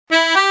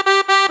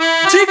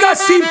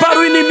assim para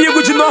o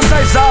inimigo de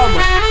nossas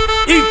almas: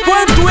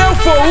 enquanto eu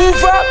for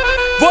uva,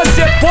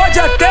 você pode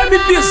até me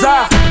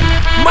pisar,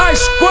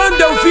 mas quando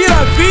eu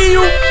virar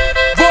vinho,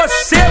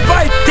 você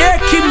vai ter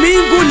que me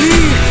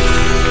engolir.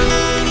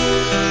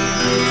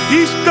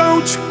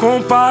 Estão te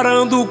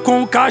comparando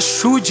com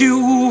cacho de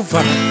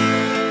uva.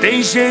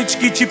 Tem gente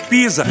que te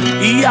pisa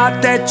e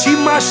até te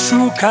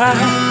machuca,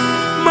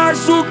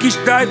 mas o que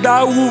extrai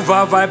da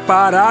uva vai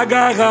para a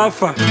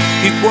garrafa.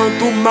 E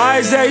quanto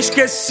mais é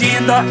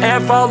esquecida, é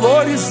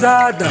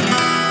valorizada.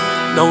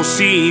 Não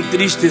se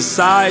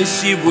entristeçais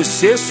se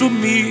você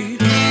sumir.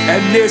 É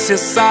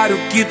necessário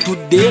que tu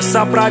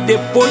desça pra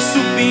depois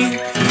subir.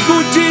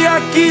 No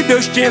dia que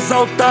Deus te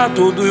exaltar,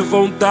 todos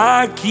vão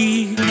estar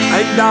aqui.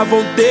 Ainda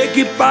vão ter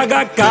que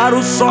pagar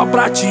caro só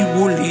pra te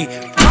engolir.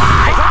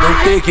 Vão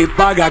ter que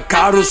pagar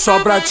caro só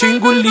pra te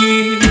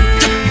engolir.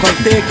 Vão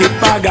ter que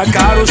pagar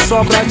caro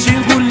só pra te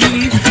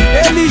engolir.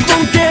 Eles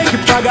vão ter que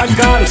pagar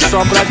caro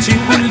só pra te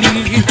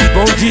engolir.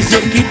 Vão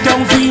dizer que tem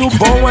um vinho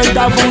bom,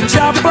 ainda vão te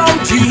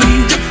aplaudir.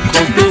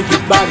 Vão ter que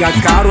pagar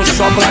caro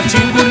só pra te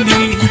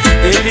engolir.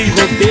 Eles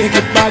vão ter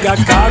que pagar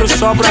caro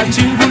só pra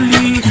te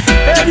engolir.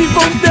 Eles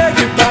vão ter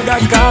que pagar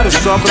caro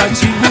só pra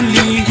te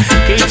engolir.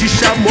 Quem te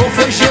chamou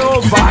foi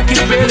Jeová que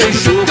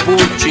pelejou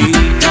por ti.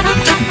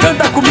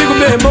 Canta comigo,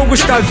 meu irmão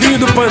Gustavinho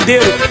do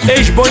pandeiro,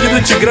 ex-bonde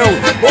do Tigrão,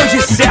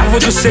 hoje servo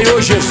do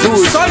Senhor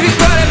Jesus. Só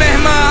vitória, meu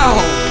irmão.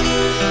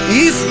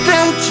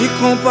 Estão te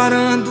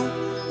comparando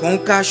com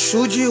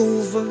cacho de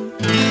uva.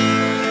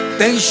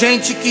 Tem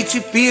gente que te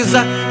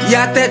pisa e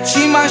até te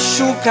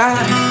machuca,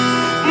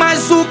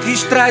 mas o que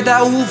extrai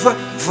da uva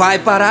vai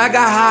para a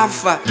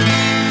garrafa.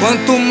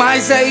 Quanto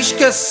mais é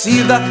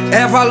esquecida,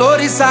 é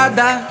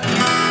valorizada.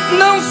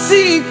 Não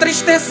se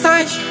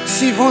entristeçais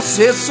se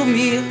você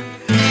sumir.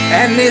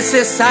 É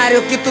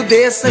necessário que tu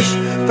desças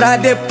pra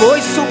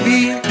depois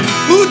subir.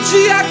 No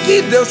dia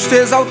que Deus te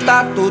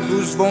exaltar,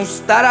 todos vão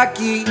estar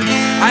aqui.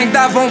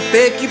 Ainda vão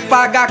ter que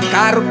pagar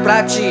caro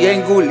pra te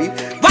engolir.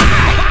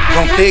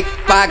 Vão ter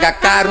que pagar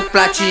caro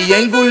pra te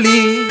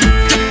engolir.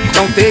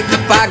 Vão ter que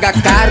pagar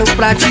caro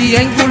pra te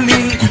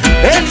engolir.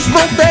 Eles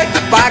vão ter que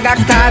pagar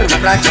caro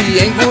pra te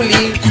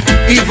engolir.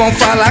 E vão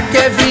falar que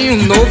é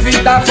vinho novo e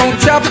ainda vão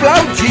te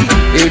aplaudir.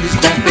 Eles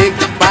vão ter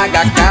que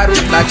pagar caro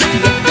pra te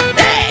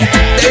engolir.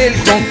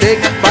 Eles vão ter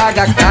que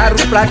pagar caro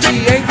pra te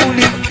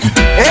engolir.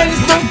 Eles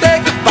vão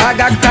ter que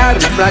pagar caro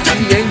pra te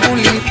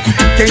engolir.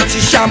 Quem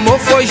te chamou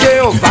foi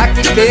Jeová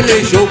que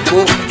pelejou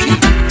por ti.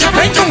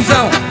 Vem,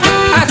 Tonzão,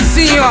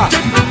 assim ó,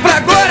 pra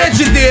glória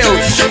de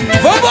Deus.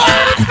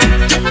 Vambora!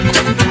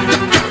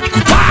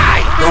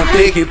 Vai! Vão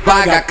ter que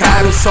pagar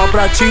caro só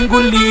pra te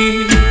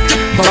engolir.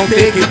 Vão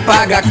ter que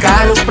pagar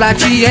caro pra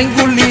te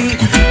engolir.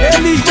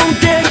 Eles vão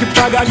ter que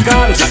pagar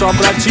caro só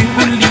pra te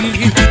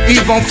engolir. E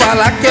vão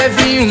falar que é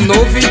vinho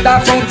novo e ainda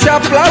vão te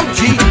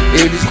aplaudir.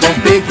 Eles vão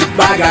ter que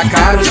pagar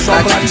caro só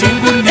pra te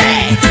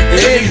engolir.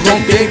 Eles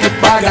vão ter que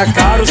pagar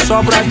caro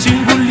só pra te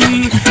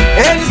engolir.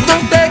 Eles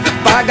vão ter que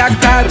pagar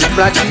caro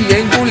pra te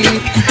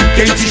engolir.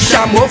 Quem te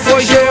chamou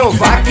foi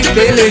Jeová que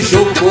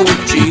pelejou por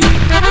ti.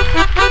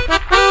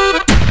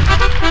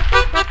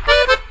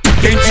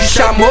 Quem te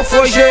chamou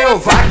foi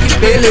Jeová que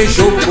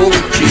pelejou por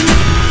ti.